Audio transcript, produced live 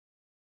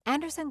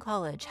Anderson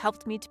College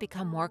helped me to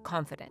become more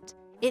confident.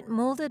 It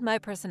molded my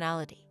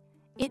personality.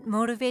 It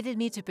motivated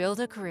me to build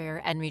a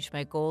career and reach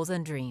my goals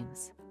and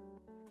dreams.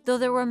 Though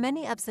there were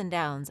many ups and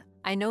downs,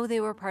 I know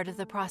they were part of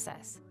the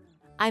process.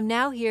 I'm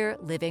now here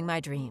living my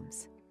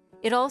dreams.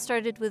 It all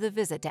started with a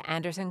visit to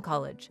Anderson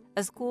College,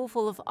 a school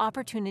full of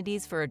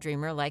opportunities for a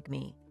dreamer like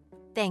me.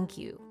 Thank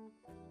you.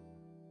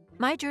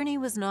 My journey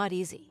was not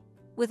easy.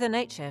 With a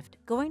night shift,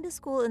 going to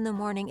school in the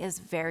morning is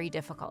very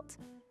difficult.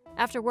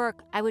 After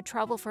work, I would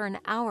travel for an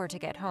hour to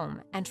get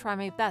home and try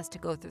my best to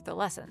go through the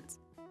lessons.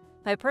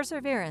 My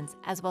perseverance,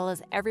 as well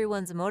as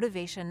everyone's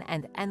motivation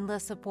and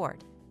endless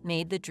support,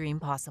 made the dream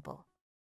possible.